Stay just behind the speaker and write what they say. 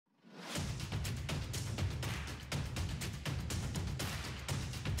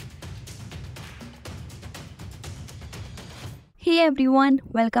Hey everyone,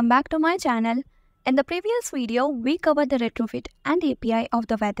 welcome back to my channel. In the previous video, we covered the retrofit and API of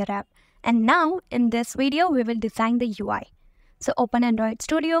the weather app. And now, in this video, we will design the UI. So open Android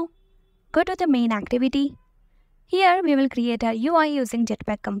Studio, go to the main activity. Here, we will create a UI using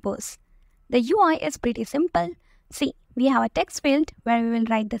Jetpack Compose. The UI is pretty simple. See, we have a text field where we will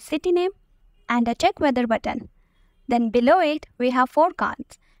write the city name and a check weather button. Then below it, we have 4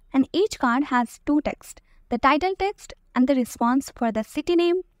 cards. And each card has 2 text, the title text and the response for the city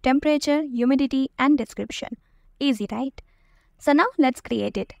name, temperature, humidity and description. Easy, right? So now let's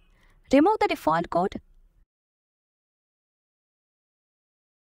create it. Remove the default code.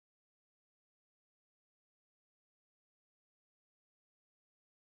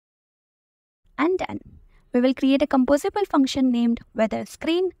 And done. We will create a composable function named weather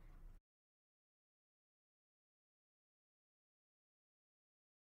screen.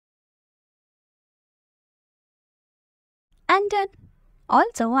 And done.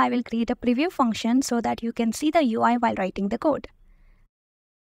 Also, I will create a preview function so that you can see the UI while writing the code.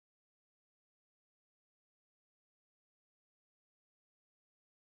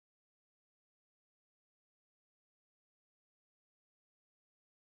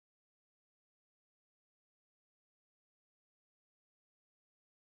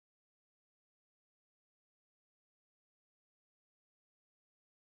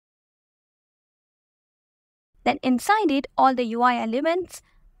 Then inside it, all the UI elements.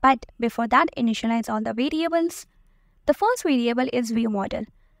 But before that, initialize all the variables. The first variable is view model.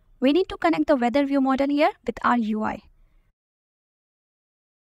 We need to connect the weather view model here with our UI.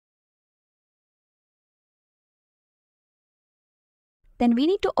 Then we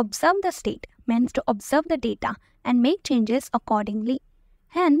need to observe the state, means to observe the data and make changes accordingly.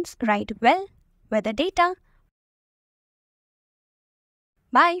 Hence, write well weather data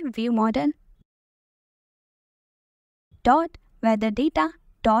by view model dot weather data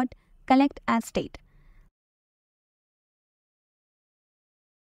dot collect as state.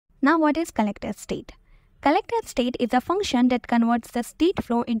 Now what is collect as state? Collect as state is a function that converts the state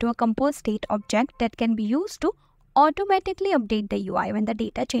flow into a compose state object that can be used to automatically update the UI when the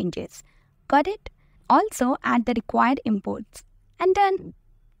data changes. Got it? Also add the required imports. And done.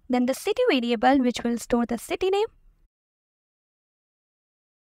 Then the city variable which will store the city name.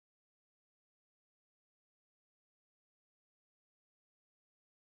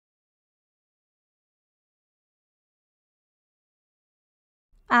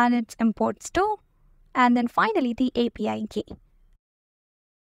 And its imports too. And then finally the API key.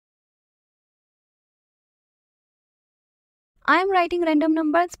 I am writing random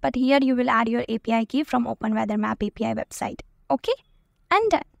numbers, but here you will add your API key from Open Weather Map API website. Okay?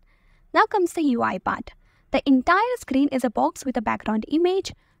 And done. Now comes the UI part. The entire screen is a box with a background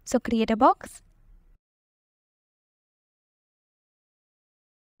image. So create a box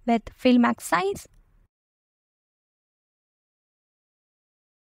with fill max size.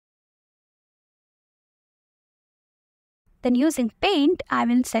 Then using paint, I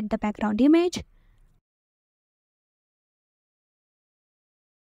will set the background image.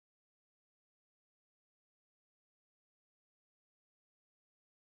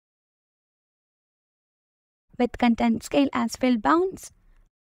 With content scale as fill bounds.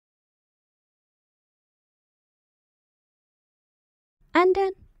 And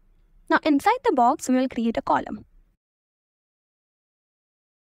done. Now inside the box, we will create a column.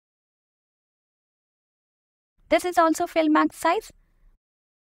 This is also fill max size.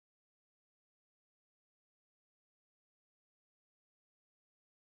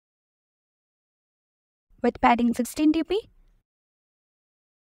 With padding 16 dp.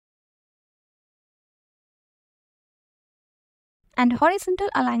 And horizontal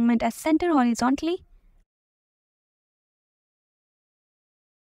alignment as center horizontally.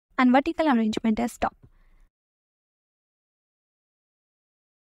 And vertical arrangement as top.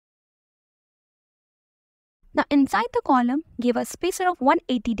 Now inside the column, give a spacer of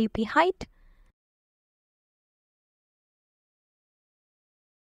 180 dp height.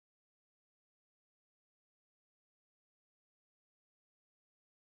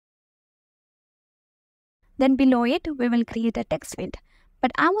 Then below it, we will create a text field.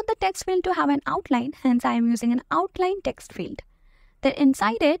 But I want the text field to have an outline, hence I am using an outline text field. Then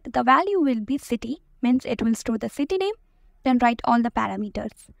inside it, the value will be city, means it will store the city name. Then write all the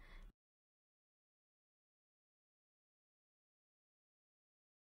parameters.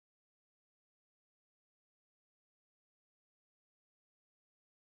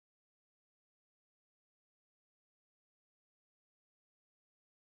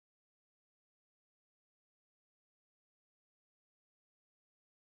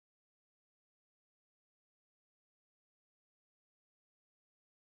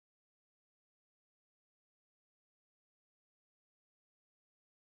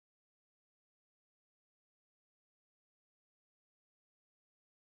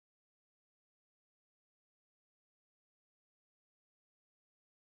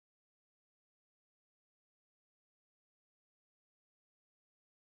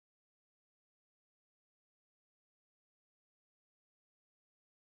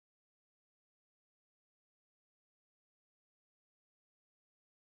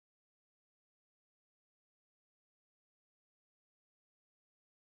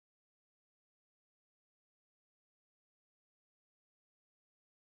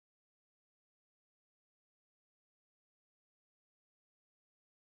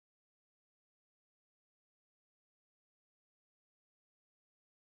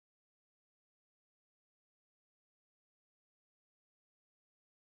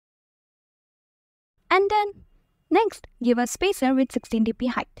 And then next, give a spacer with 16 dp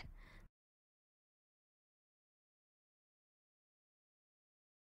height.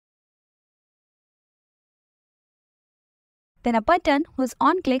 Then a button whose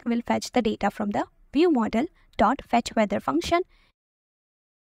on click will fetch the data from the viewModel.fetchWeather function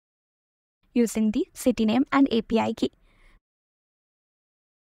using the city name and API key.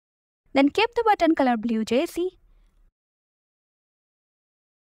 Then keep the button color blue JC.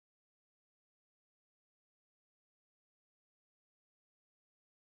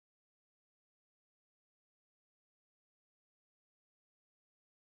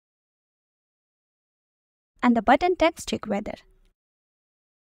 And the button text check weather.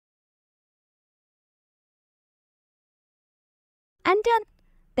 And done.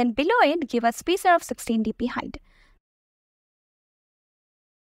 Then below it, give a spacer of 16 dp height.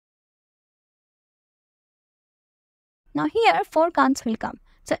 Now here, 4 cards will come.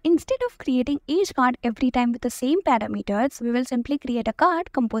 So instead of creating each card every time with the same parameters, we will simply create a card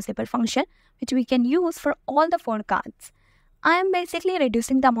composable function which we can use for all the 4 cards. I am basically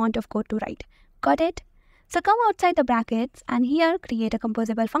reducing the amount of code to write. Got it? So come outside the brackets and here create a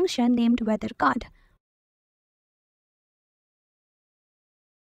composable function named weather card.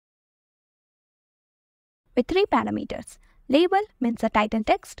 With 3 parameters. Label means the title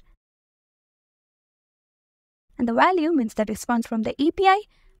text, and the value means the response from the API,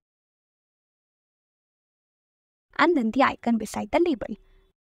 and then the icon beside the label.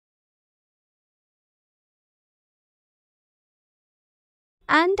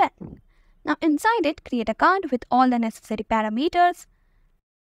 And done. Now inside it, create a card with all the necessary parameters.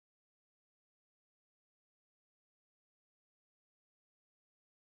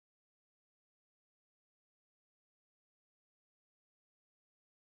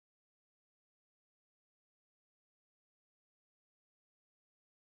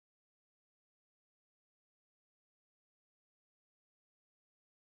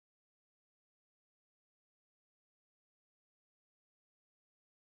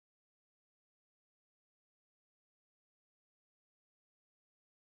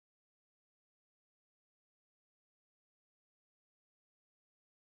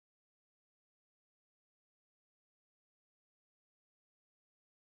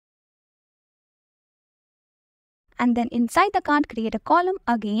 And then inside the card, create a column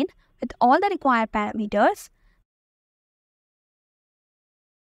again with all the required parameters.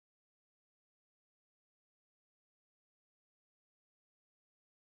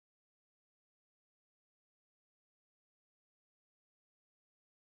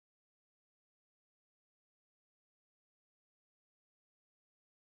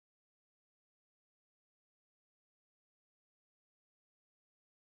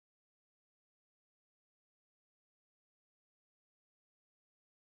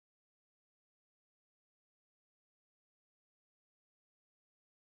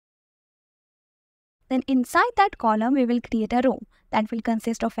 Then inside that column, we will create a row that will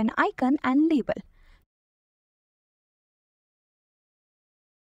consist of an icon and label.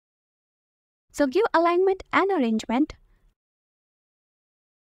 So give alignment and arrangement.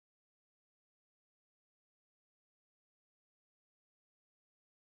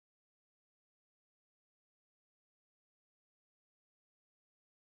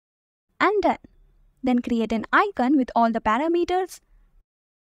 And done. Then create an icon with all the parameters.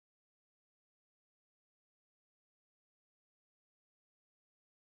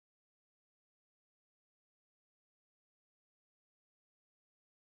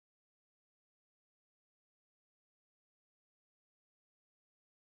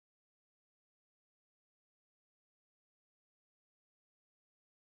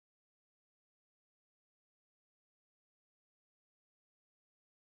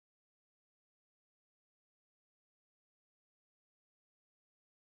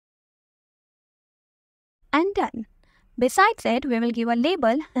 And done. Besides it, we will give a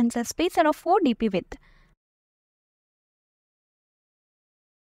label and a spacer of 4 dp width.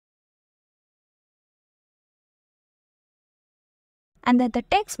 And then the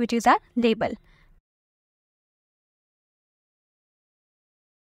text which is our label.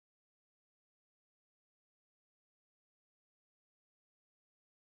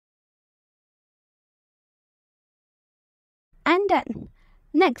 And done.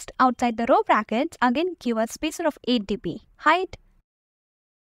 Next, outside the row brackets, again give a spacer of 8 dp height.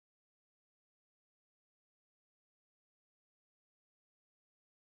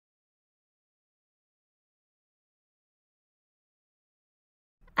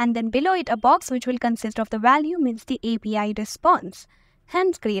 And then below it a box which will consist of the value means the API response.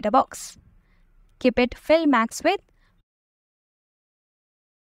 Hence create a box. Keep it fill max width.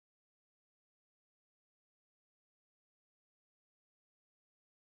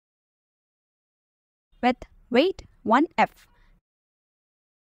 with weight 1F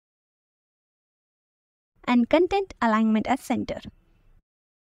and content alignment as center.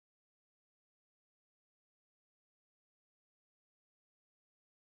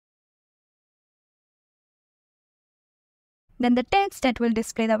 Then the text that will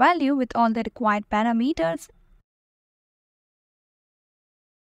display the value with all the required parameters.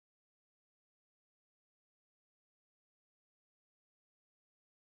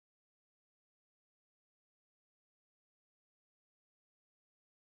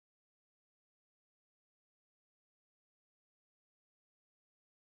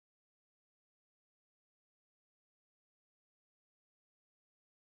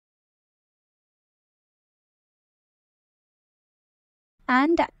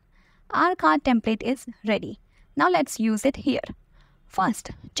 And done. Our card template is ready. Now let's use it here. First,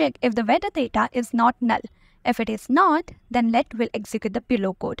 check if the weather data is not null. If it is not, then let will execute the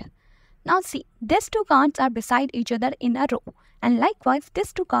below code. Now see, these two cards are beside each other in a row, and likewise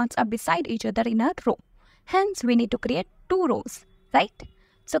these two cards are beside each other in a row. Hence, we need to create two rows, right?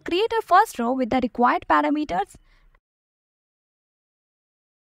 So create a first row with the required parameters.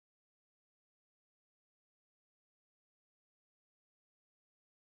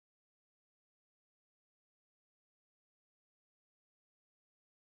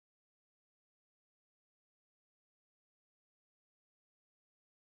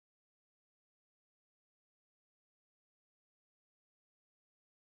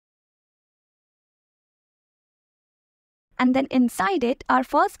 And then inside it, our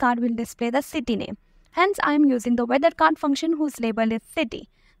first card will display the city name. Hence, I am using the weather card function whose label is city.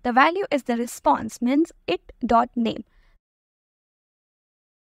 The value is the response, means it.name.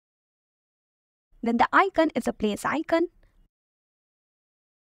 Then the icon is a place icon.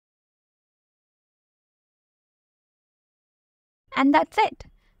 And that's it.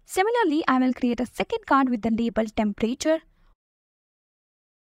 Similarly, I will create a second card with the label temperature.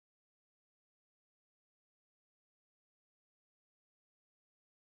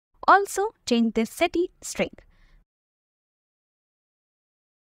 Also, change this city string.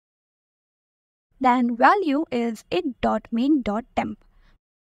 Then value is it.main.temp.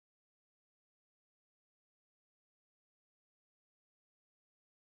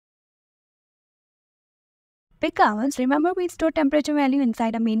 Because remember we store temperature value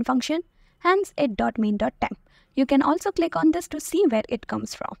inside a main function, hence it.main.temp. You can also click on this to see where it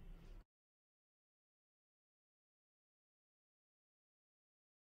comes from.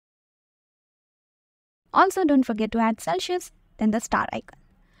 Also, don't forget to add Celsius, then the star icon.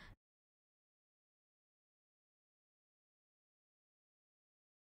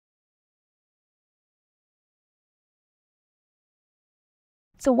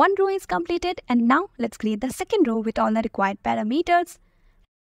 So one row is completed, and now let's create the second row with all the required parameters.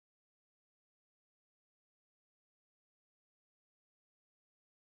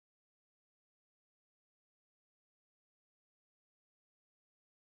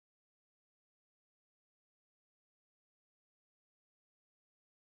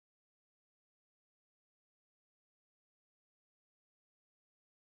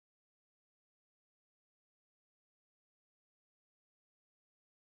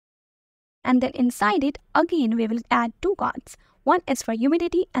 And then inside it, again we will add two cards. One is for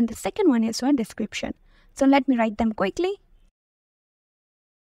humidity and the second one is for description. So let me write them quickly.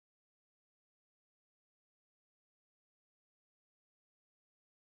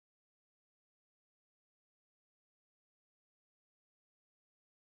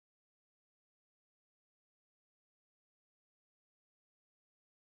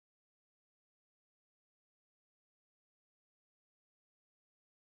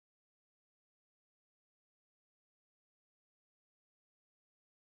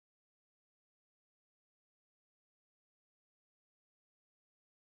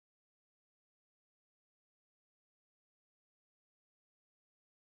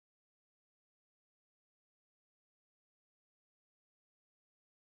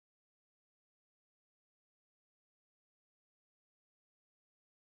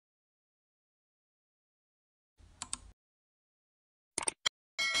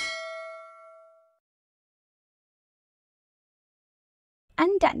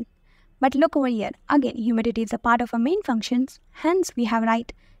 And done. But look over here, again humidity is a part of our main functions, hence we have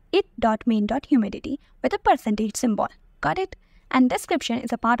write it.main.humidity with a percentage symbol. Got it? And description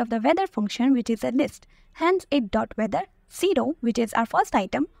is a part of the weather function which is a list, hence it.weather 0 which is our first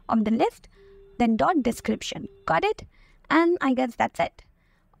item of the list, then dot description. Got it? And I guess that's it.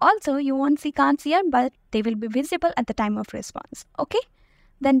 Also, you won't see cards here, but they will be visible at the time of response. Okay?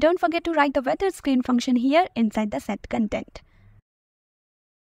 Then don't forget to write the weather screen function here inside the set content.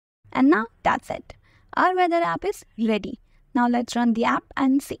 And now that's it. Our weather app is ready. Now let's run the app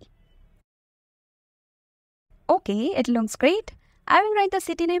and see. Okay, it looks great. I will write the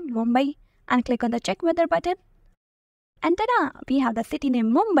city name Mumbai and click on the check weather button. And ta-da! We have the city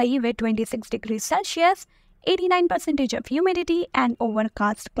name Mumbai with 26 degrees Celsius, 89% of humidity and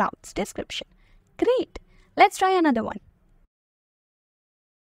overcast clouds description. Great! Let's try another one.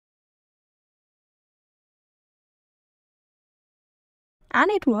 And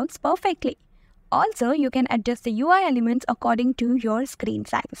it works perfectly. Also, you can adjust the UI elements according to your screen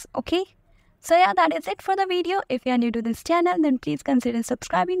size, okay? So yeah, that is it for the video. If you are new to this channel, then please consider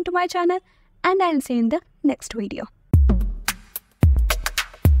subscribing to my channel and I'll see you in the next video.